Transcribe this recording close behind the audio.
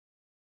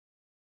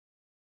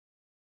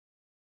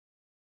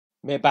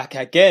Me back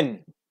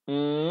again.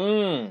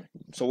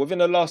 So within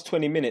the last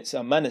 20 minutes,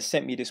 a man has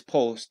sent me this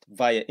post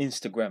via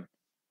Instagram.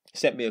 He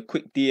sent me a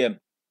quick DM.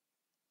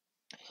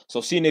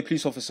 So senior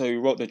police officer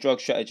who wrote the drug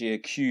strategy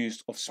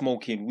accused of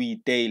smoking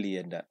weed daily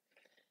and that.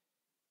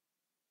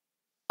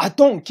 I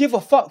don't give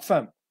a fuck,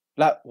 fam.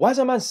 Like, why is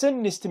a man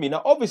sending this to me?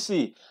 Now,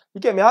 obviously,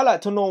 you get me. I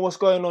like to know what's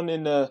going on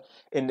in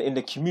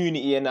the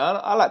community, and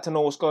I like to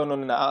know what's going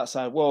on in the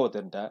outside world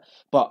and that.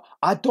 But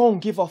I don't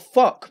give a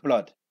fuck,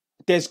 blood.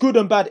 There's good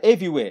and bad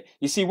everywhere.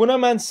 You see, when a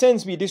man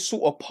sends me this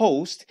sort of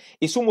post,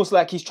 it's almost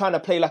like he's trying to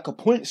play like a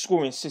point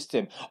scoring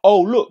system.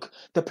 Oh, look,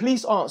 the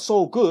police aren't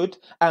so good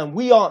and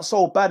we aren't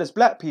so bad as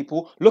black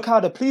people. Look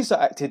how the police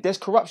are acting. There's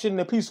corruption in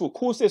the police force. Of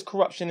course, there's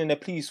corruption in the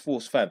police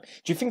force, fam.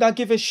 Do you think I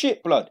give a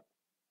shit, blood?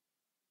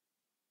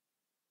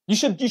 You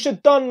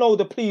should done know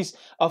the police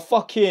are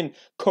fucking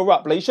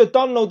corrupt. Like, you should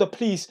done know the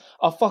police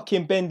are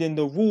fucking bending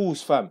the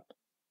rules, fam.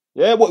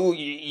 Yeah, what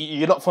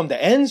you're not from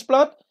the ends,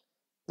 blood?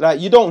 Like,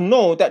 you don't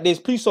know that there's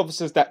police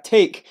officers that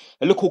take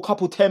a little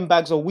couple 10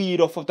 bags of weed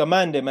off of the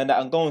man them and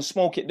that and go and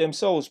smoke it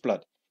themselves,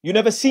 blood. You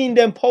never seen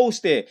them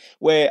post there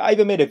where I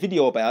even made a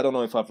video about it. I don't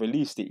know if I've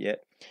released it yet.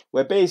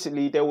 Where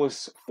basically there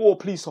was 4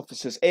 police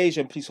officers,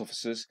 Asian police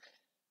officers.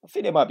 I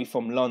think they might be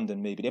from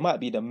London, maybe. They might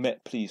be the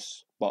Met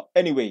Police. But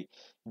anyway,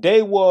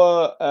 they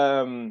were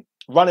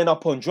running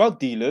up on drug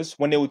dealers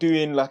when they were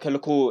doing like a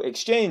little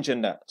exchange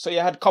and that. So you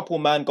had couple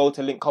man go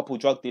to link couple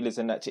drug dealers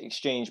and that to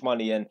exchange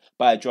money and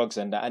buy drugs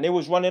and that. And they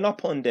was running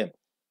up on them,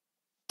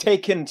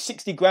 taking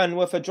 60 grand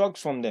worth of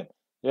drugs from them.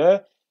 Yeah?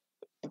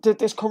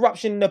 There's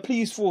corruption in the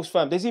police force,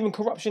 fam. There's even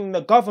corruption in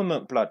the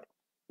government, blood.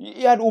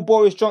 You had all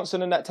Boris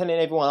Johnson and that telling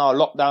everyone, oh,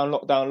 lockdown,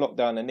 lockdown,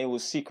 lockdown. And they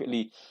was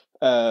secretly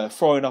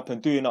throwing up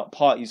and doing up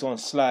parties on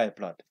sly,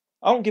 blood.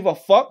 I don't give a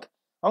fuck.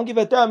 I don't give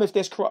a damn if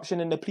there's corruption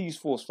in the police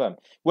force, fam.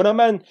 When a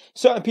man,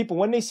 certain people,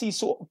 when they see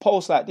sort of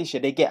posts like this, yeah,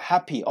 they get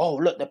happy. Oh,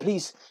 look, the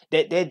police,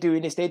 they're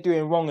doing this, they're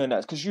doing wrong and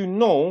that. Because you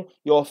know,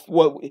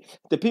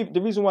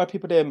 the reason why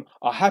people them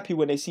are happy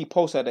when they see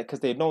posts like that,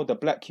 because they know the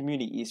black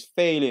community is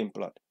failing,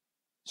 blood.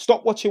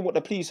 Stop watching what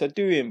the police are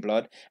doing,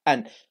 blood,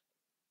 and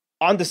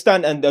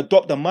understand and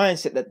adopt the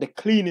mindset that the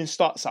cleaning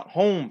starts at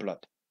home,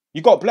 blood.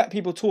 You got black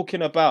people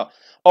talking about,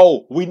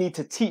 oh, we need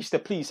to teach the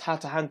police how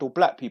to handle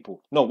black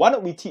people. No, why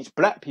don't we teach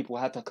black people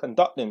how to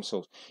conduct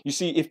themselves? You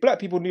see, if black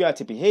people knew how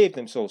to behave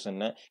themselves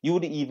and that, you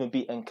wouldn't even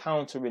be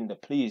encountering the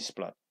police,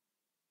 blood.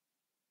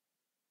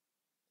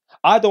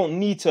 I don't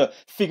need to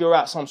figure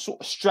out some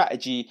sort of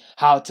strategy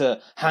how to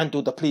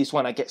handle the police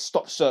when I get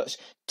stop searched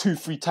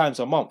 2-3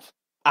 times a month.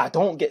 I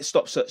don't get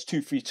stop searched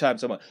 2-3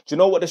 times a month. Do you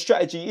know what the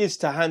strategy is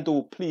to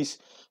handle police?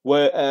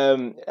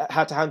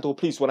 How to handle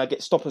police when I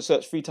get stop and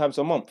search 3 times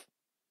a month?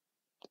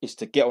 Is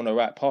to get on the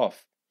right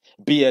path.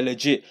 Be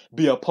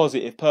a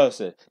positive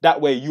person. That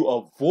way you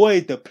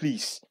avoid the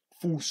police.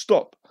 Full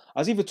stop.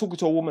 I was even talking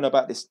to a woman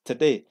about this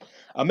today.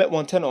 I met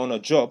one tenant on a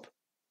job.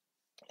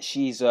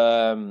 She's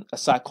a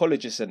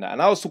psychologist and that,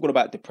 and I was talking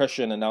about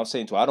depression, and I was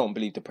saying to her, I don't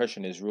believe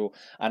depression is real,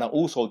 and I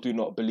also do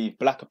not believe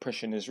black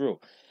oppression is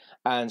real.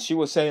 And she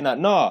was saying that,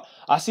 nah,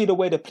 I see the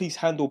way the police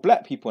handle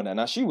black people now.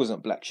 Now, she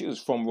wasn't black, she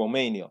was from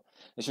Romania.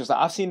 And she was like,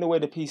 I've seen the way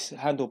the police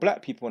handle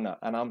black people now.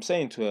 And I'm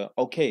saying to her,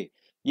 okay,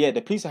 yeah,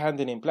 the police are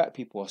handling black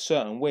people a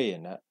certain way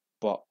in that,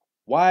 but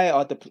why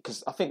are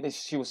because I think that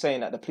she was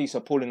saying that the police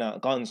are pulling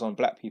out guns on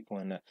black people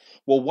and that.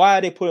 Well, why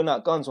are they pulling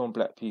out guns on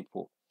black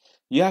people?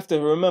 You have to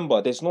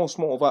remember, there's no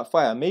smoke without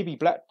fire. Maybe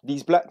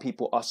these black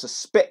people are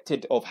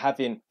suspected of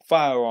having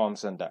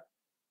firearms and that.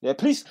 Yeah,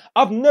 police.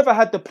 I've never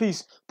had the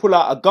police pull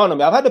out a gun on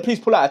me. I've had the police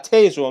pull out a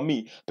taser on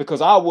me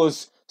because I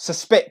was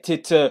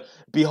suspected to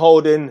be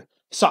holding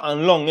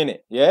something long in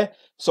it. Yeah,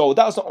 so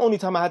that was the only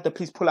time I had the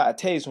police pull out a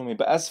taser on me.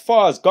 But as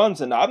far as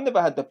guns and that, I've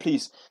never had the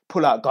police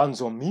pull out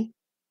guns on me.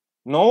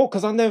 No,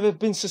 because I've never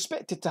been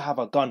suspected to have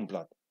a gun,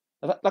 blood.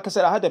 Like I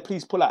said, I had the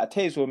police pull out a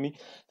taser on me.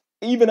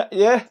 Even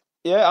yeah.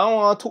 Yeah, I don't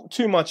want to talk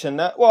too much on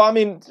that. Well, I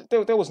mean,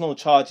 there was no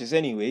charges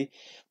anyway.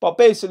 But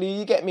basically,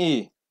 you get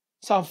me,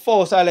 some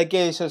false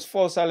allegations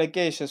of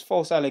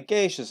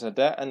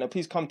that. And the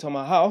police come to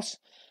my house.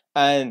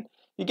 And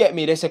you get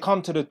me, they say,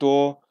 come to the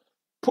door,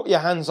 put your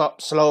hands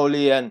up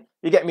slowly. And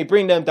you get me,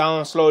 bring them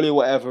down slowly,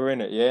 whatever,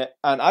 in it, yeah?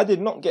 And I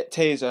did not get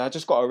tasered. I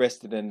just got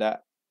arrested in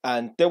that.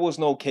 And there was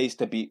no case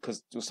to beat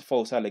because it was a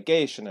false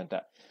allegation and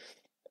that.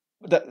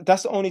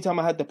 That's the only time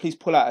I had the police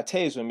pull out a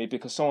taser on me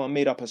because someone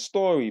made up a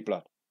story,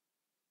 blood.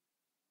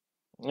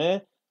 Yeah,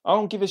 I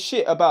don't give a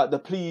shit about the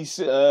police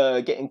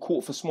getting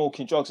caught for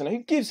smoking drugs. And who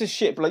gives a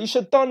shit, blood? You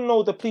should done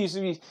know the police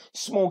be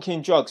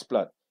smoking drugs,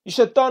 blood. You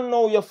should done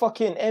know your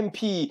fucking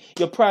MP,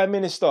 your Prime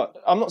Minister.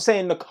 I'm not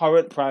saying the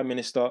current Prime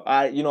Minister.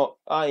 I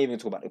ain't even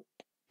talk about the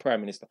Prime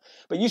Minister.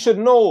 But you should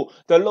know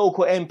the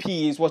local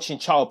MP is watching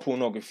child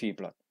pornography,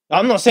 blood.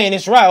 I'm not saying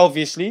it's right,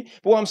 obviously.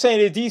 But what I'm saying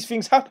is these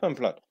things happen,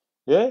 blood.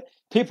 Yeah?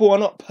 People are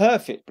not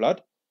perfect,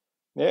 blood.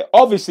 Yeah,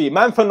 obviously,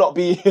 man, for not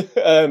be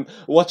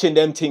watching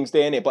them things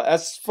there in it. But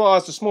as far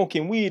as the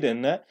smoking weed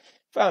and that,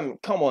 fam,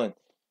 come on,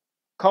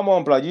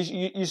 blood.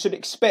 You should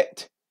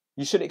expect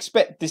You should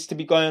expect this to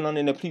be going on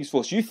in the police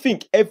force. You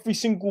think every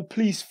single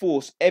police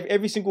force,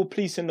 every single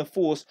police in the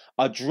force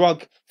are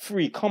drug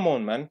free? Come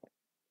on, man.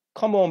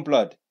 Come on,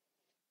 blood.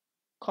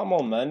 Come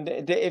on, man.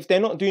 If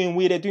they're not doing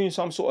weed, they're doing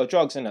some sort of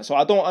drugs in that. So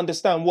I don't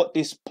understand what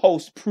this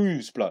post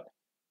proves, blood.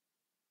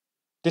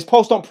 This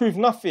post don't prove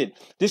nothing.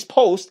 This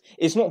post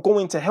is not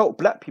going to help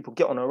black people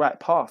get on the right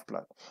path,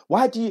 blood.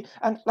 Why do you,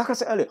 and like I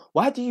said earlier,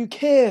 why do you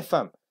care,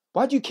 fam?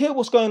 Why do you care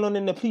what's going on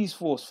in the police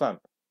force, fam?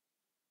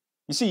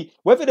 You see,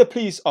 whether the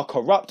police are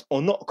corrupt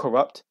or not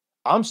corrupt,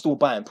 I'm still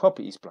buying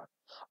properties, blood.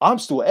 I'm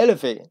still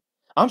elevating.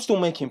 I'm still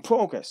making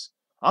progress.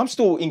 I'm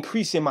still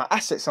increasing my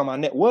assets and my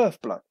net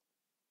worth, blood.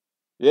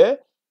 Yeah?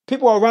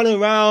 People are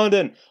running around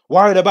and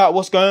worried about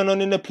what's going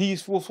on in the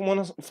police force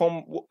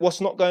from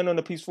what's not going on in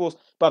the police force.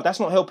 But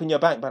that's not helping your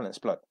bank balance,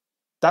 blood.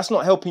 That's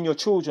not helping your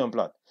children,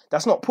 blood.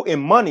 That's not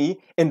putting money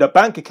in the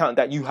bank account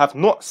that you have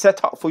not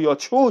set up for your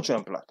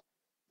children, blood.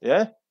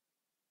 Yeah?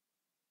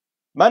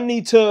 Man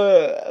need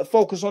to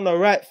focus on the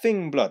right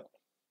thing, blood.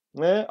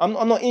 Yeah? I'm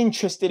not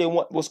interested in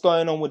what's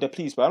going on with the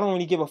police, but I don't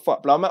really give a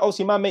fuck, blood.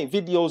 Obviously, man make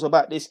videos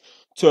about this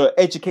to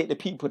educate the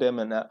people, them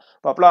and that.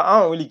 But, blood, I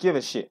don't really give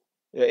a shit.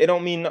 Yeah, it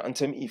don't mean nothing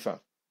to me, fam.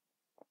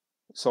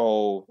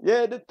 So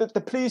yeah,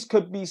 the police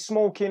could be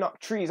smoking up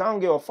trees. I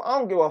don't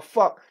give a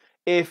fuck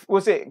if,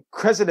 was it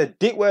Cressida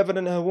Dick, whatever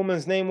her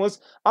woman's name was.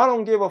 I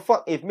don't give a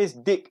fuck if Miss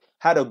Dick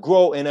had a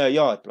grow in her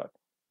yard, blood.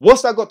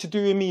 What's that got to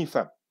do with me,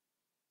 fam?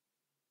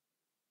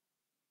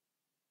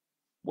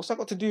 What's that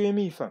got to do with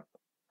me, fam?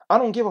 I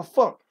don't give a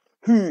fuck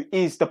who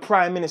is the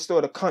Prime Minister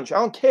of the country. I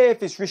don't care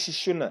if it's Rishi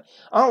Sunak.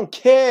 I don't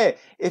care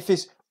if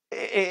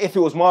it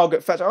was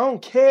Margaret Thatcher. I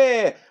don't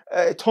care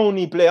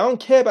Tony Blair. I don't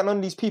care about none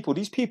of these people.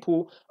 These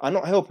people are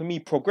not helping me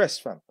progress,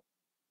 fam.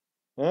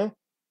 Yeah?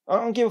 I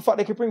don't give a fuck.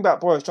 They could bring back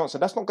Boris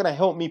Johnson. That's not going to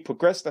help me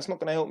progress. That's not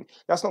going to help me.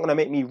 That's not going to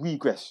make me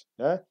regress.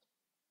 Yeah?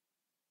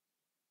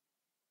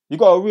 You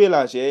got to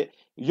realize, yeah,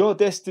 your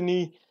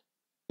destiny,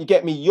 you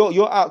get me,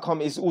 your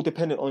outcome is all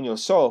dependent on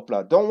yourself,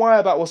 blood. Don't worry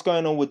about what's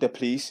going on with the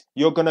police.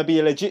 You're going to be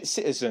a legit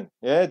citizen.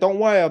 Yeah? Don't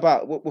worry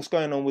about what's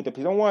going on with the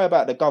police. Don't worry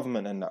about the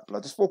government and that,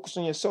 blood. Just focus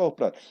on yourself,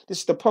 blood. This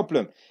is the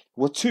problem.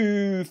 We're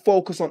too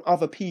focused on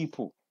other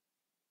people.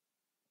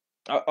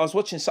 I was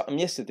watching something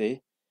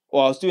yesterday,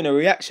 or I was doing a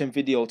reaction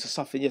video to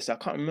something yesterday.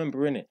 I can't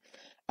remember in it.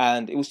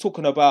 And it was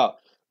talking about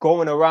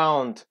going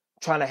around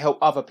trying to help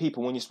other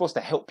people when you're supposed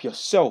to help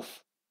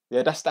yourself.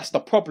 Yeah, that's the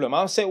problem.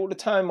 I say all the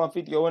time in my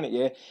video, innit,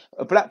 yeah?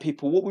 Black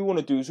people, what we want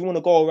to do is we want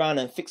to go around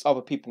and fix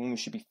other people when we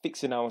should be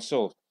fixing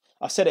ourselves.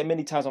 I said it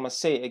many times, I'm going to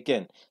say it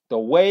again. The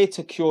way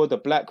to cure the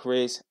black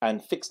race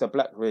and fix the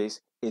black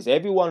race is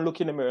everyone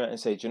look in the mirror and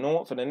say, do you know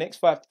what? For the next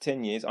 5 to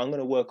 10 years, I'm going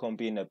to work on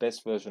being the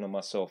best version of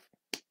myself.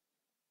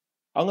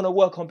 I'm going to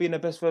work on being the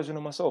best version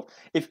of myself.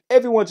 If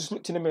everyone just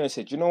looked in the mirror and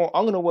said, you know what?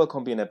 I'm going to work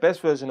on being the best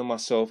version of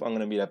myself. I'm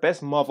going to be the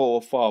best mother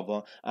or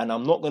father. And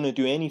I'm not going to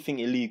do anything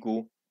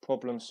illegal.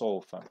 Problem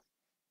solved, fam.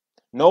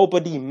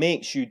 Nobody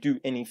makes you do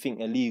anything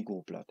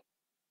illegal, blood.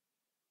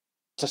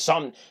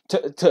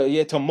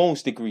 To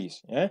most degrees,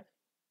 yeah?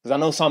 Because I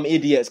know some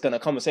idiot's gonna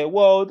come and say,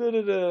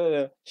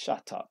 "Whoa,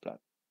 shut up, blood."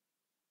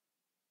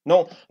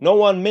 No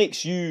one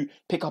makes you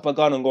pick up a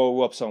gun and go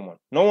rob someone.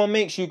 No one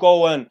makes you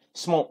go and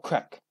smoke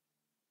crack.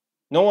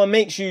 No one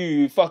makes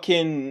you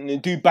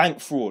fucking do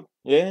bank fraud.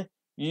 Yeah,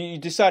 you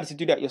decided to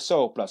do that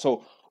yourself, blood.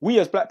 So we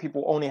as black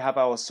people only have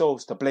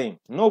ourselves to blame.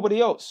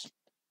 Nobody else.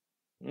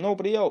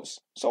 Nobody else.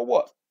 So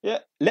what? Yeah,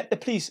 let the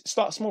police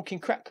start smoking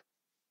crack.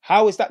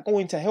 How is that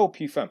going to help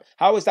you, fam?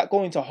 How is that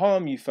going to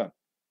harm you, fam?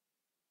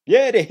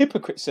 Yeah, they're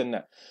hypocrites in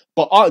that.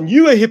 But aren't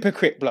you a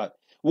hypocrite, blood?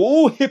 We're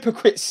all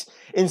hypocrites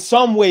in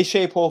some way,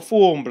 shape, or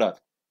form, blood.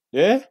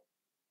 Yeah?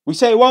 We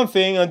say one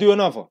thing and do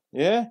another.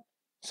 Yeah?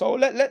 So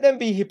let them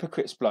be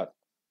hypocrites, blood.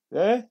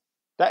 Yeah?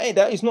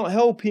 That is not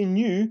helping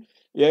you.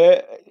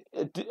 Yeah?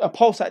 A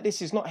post like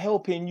this is not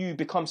helping you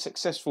become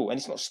successful, and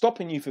it's not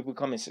stopping you from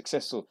becoming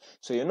successful.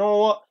 So you know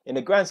what? In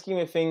the grand scheme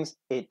of things,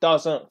 it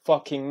doesn't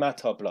fucking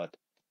matter, blood.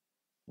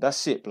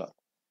 That's it, blood.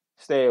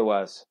 Stay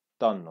wise.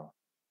 Done now.